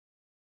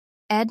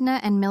Edna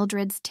and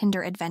Mildred's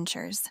Tinder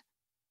Adventures.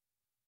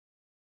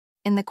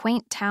 In the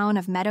quaint town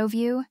of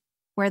Meadowview,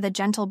 where the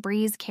gentle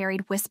breeze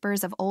carried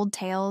whispers of old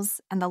tales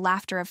and the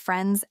laughter of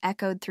friends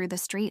echoed through the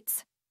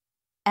streets,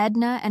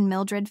 Edna and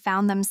Mildred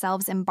found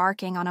themselves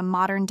embarking on a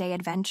modern-day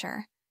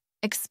adventure,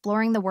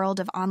 exploring the world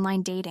of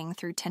online dating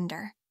through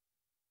Tinder.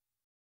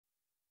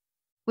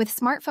 With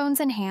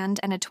smartphones in hand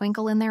and a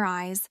twinkle in their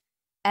eyes,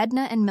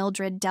 Edna and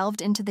Mildred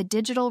delved into the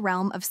digital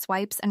realm of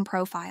swipes and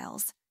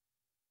profiles.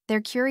 Their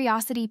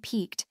curiosity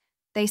piqued,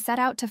 they set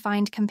out to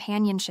find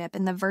companionship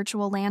in the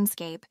virtual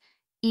landscape,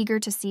 eager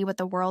to see what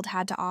the world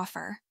had to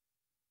offer.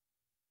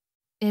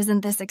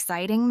 "Isn't this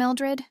exciting,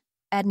 Mildred?"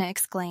 Edna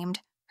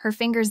exclaimed, her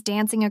fingers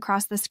dancing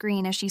across the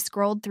screen as she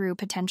scrolled through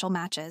potential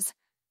matches.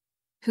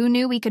 "Who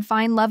knew we could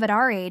find love at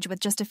our age with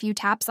just a few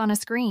taps on a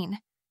screen?"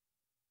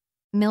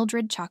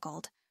 Mildred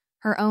chuckled,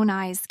 her own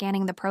eyes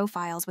scanning the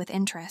profiles with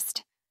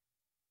interest.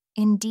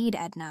 "Indeed,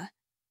 Edna,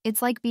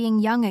 it's like being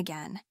young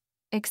again,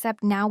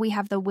 except now we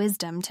have the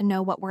wisdom to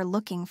know what we're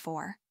looking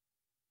for."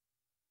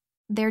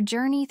 Their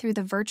journey through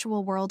the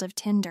virtual world of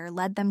Tinder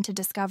led them to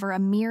discover a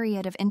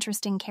myriad of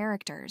interesting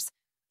characters,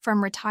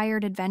 from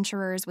retired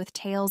adventurers with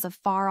tales of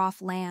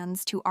far-off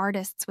lands to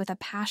artists with a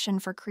passion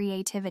for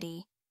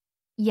creativity.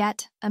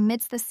 Yet,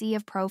 amidst the sea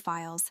of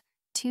profiles,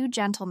 two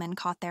gentlemen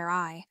caught their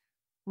eye,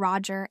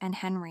 Roger and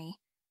Henry.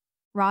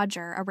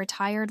 Roger, a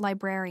retired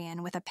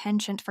librarian with a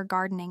penchant for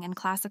gardening and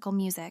classical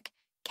music,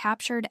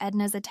 captured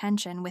Edna's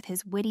attention with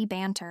his witty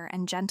banter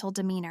and gentle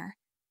demeanor.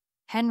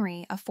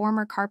 Henry, a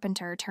former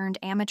carpenter turned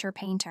amateur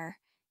painter,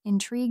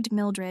 intrigued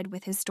Mildred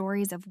with his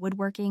stories of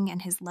woodworking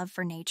and his love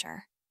for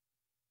nature.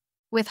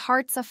 With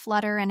hearts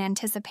aflutter and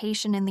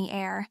anticipation in the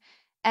air,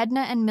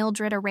 Edna and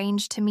Mildred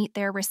arranged to meet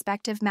their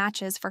respective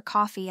matches for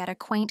coffee at a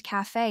quaint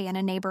cafe in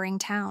a neighboring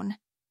town.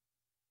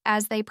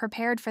 As they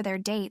prepared for their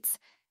dates,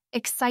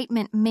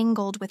 excitement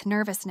mingled with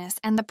nervousness,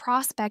 and the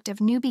prospect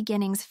of new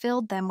beginnings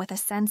filled them with a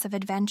sense of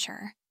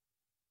adventure.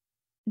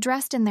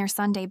 Dressed in their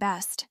Sunday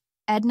best,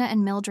 Edna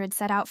and Mildred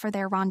set out for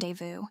their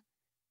rendezvous,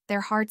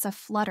 their hearts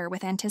aflutter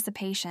with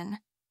anticipation.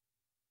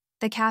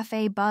 The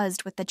cafe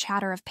buzzed with the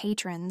chatter of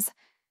patrons,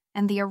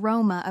 and the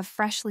aroma of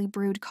freshly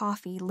brewed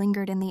coffee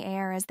lingered in the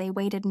air as they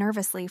waited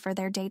nervously for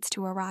their dates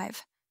to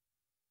arrive.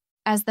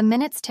 As the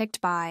minutes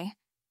ticked by,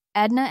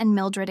 Edna and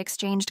Mildred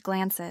exchanged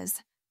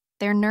glances,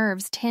 their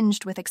nerves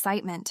tinged with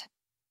excitement.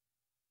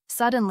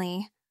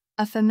 Suddenly,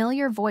 a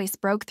familiar voice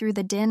broke through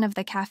the din of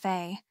the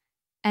cafe,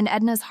 and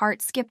Edna's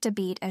heart skipped a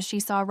beat as she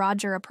saw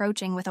Roger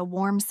approaching with a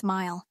warm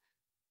smile.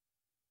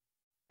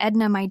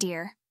 "Edna, my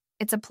dear,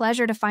 it's a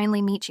pleasure to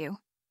finally meet you,"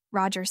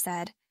 Roger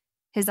said,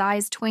 his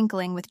eyes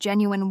twinkling with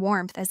genuine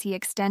warmth as he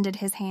extended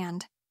his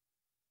hand.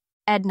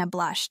 Edna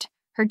blushed,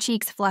 her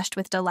cheeks flushed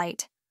with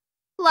delight.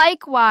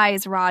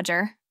 "Likewise,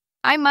 Roger.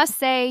 I must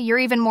say you're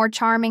even more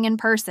charming in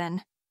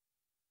person."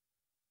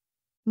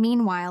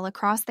 Meanwhile,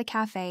 across the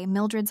cafe,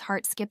 Mildred's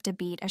heart skipped a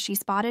beat as she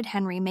spotted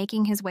Henry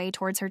making his way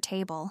towards her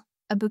table,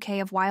 a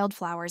bouquet of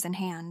wildflowers in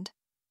hand.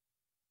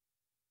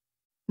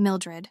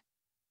 "Mildred,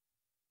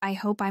 I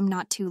hope I'm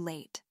not too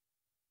late,"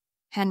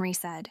 Henry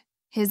said,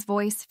 his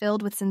voice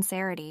filled with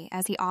sincerity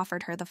as he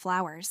offered her the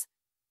flowers.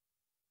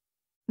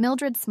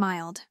 Mildred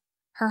smiled,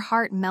 her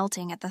heart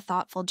melting at the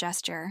thoughtful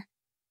gesture.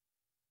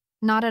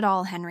 "Not at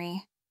all,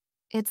 Henry.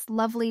 It's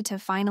lovely to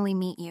finally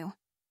meet you."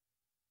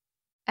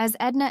 As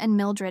Edna and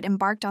Mildred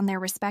embarked on their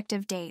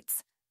respective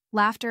dates,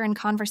 laughter and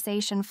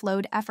conversation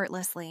flowed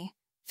effortlessly,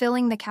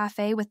 filling the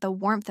cafe with the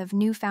warmth of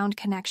newfound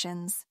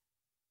connections.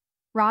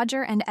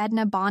 Roger and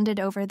Edna bonded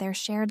over their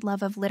shared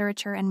love of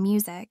literature and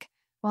music,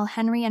 while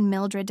Henry and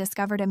Mildred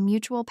discovered a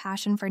mutual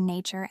passion for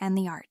nature and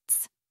the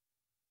arts.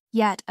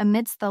 Yet,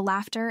 amidst the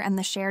laughter and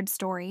the shared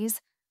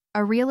stories,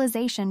 a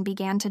realization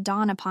began to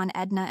dawn upon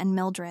Edna and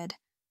Mildred.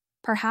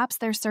 Perhaps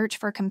their search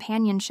for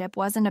companionship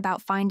wasn't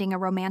about finding a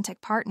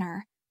romantic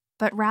partner,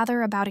 but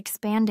rather about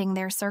expanding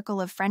their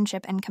circle of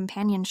friendship and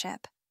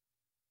companionship.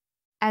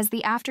 As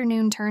the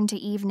afternoon turned to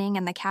evening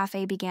and the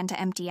cafe began to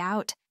empty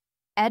out,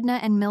 Edna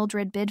and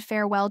Mildred bid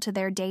farewell to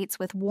their dates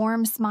with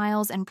warm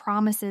smiles and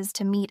promises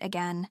to meet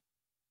again.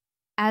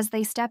 As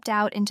they stepped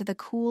out into the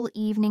cool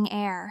evening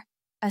air,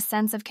 a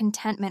sense of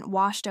contentment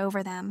washed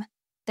over them,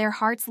 their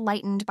hearts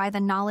lightened by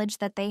the knowledge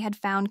that they had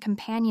found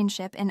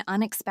companionship in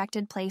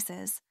unexpected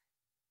places.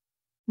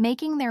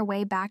 Making their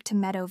way back to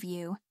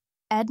Meadowview,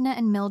 Edna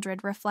and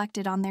Mildred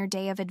reflected on their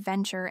day of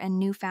adventure and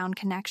newfound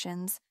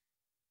connections.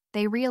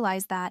 They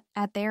realized that,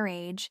 at their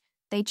age,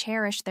 they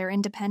cherished their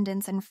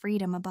independence and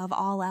freedom above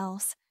all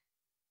else.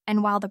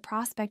 And while the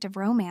prospect of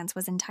romance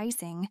was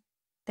enticing,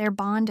 their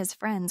bond as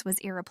friends was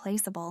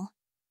irreplaceable.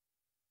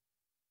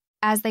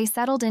 As they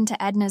settled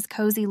into Edna's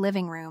cozy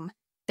living room,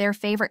 their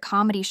favorite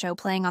comedy show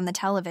playing on the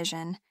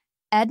television,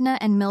 Edna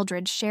and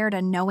Mildred shared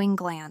a knowing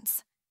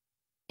glance.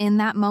 In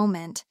that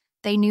moment,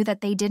 they knew that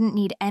they didn't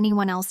need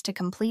anyone else to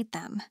complete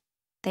them.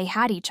 They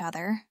had each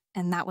other,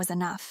 and that was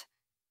enough.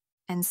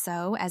 And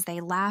so, as they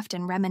laughed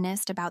and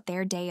reminisced about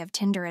their day of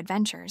Tinder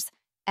adventures,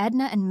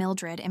 Edna and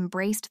Mildred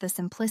embraced the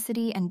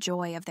simplicity and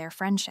joy of their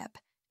friendship,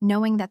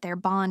 knowing that their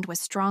bond was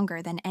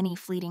stronger than any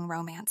fleeting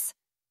romance.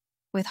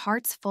 With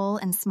hearts full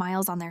and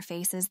smiles on their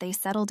faces, they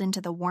settled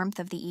into the warmth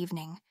of the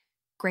evening,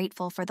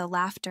 grateful for the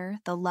laughter,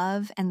 the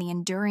love, and the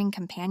enduring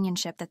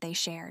companionship that they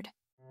shared.